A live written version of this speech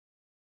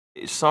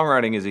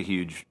Songwriting is a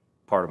huge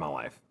part of my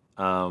life.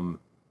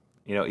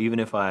 Even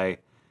if I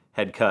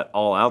had cut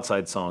all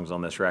outside songs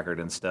on this record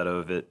instead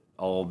of it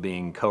all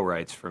being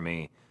co-writes for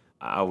me,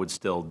 I would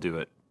still do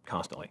it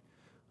constantly.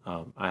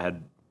 I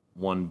had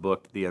one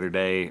booked the other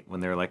day when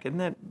they were like, "Isn't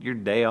that your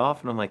day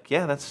off?" And I'm like,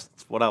 "Yeah, that's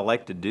what I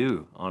like to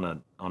do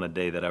on a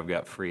day that I've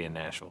got free in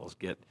Nashville is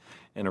get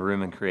in a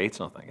room and create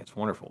something. It's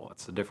wonderful.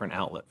 It's a different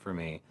outlet for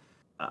me.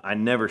 I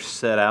never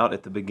set out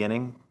at the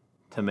beginning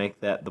to make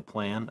that the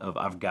plan of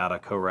I've got to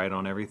co-write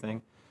on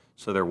everything.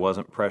 So there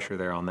wasn't pressure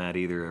there on that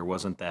either. There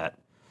wasn't that,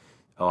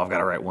 oh, I've got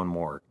to write one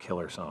more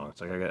killer song.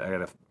 It's like I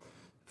got to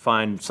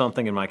find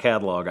something in my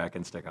catalog I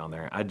can stick on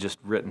there. I'd just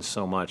written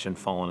so much and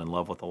fallen in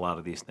love with a lot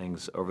of these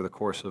things over the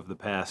course of the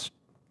past,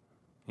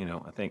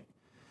 I think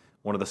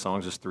one of the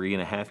songs is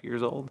 3.5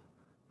 years old.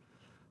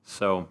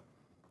 So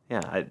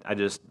yeah, I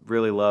just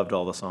really loved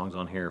all the songs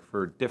on here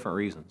for different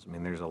reasons. I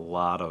mean, there's a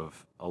lot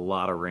of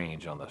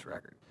range on this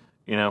record.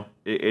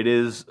 It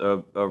is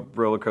a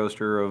roller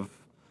coaster of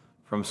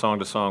from song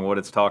to song what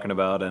it's talking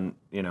about, and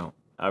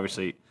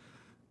obviously,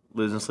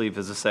 "Losing Sleep"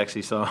 is a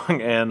sexy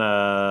song, and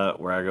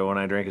 "Where I Go When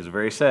I Drink" is a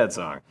very sad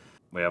song.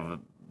 We have a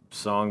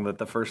song that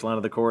the first line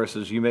of the chorus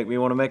is "You make me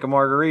want to make a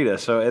margarita."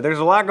 So there's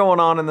a lot going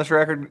on in this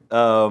record.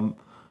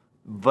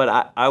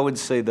 But I would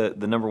say that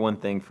the number one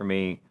thing for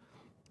me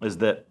is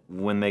that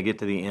when they get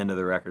to the end of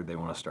the record, they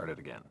want to start it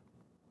again.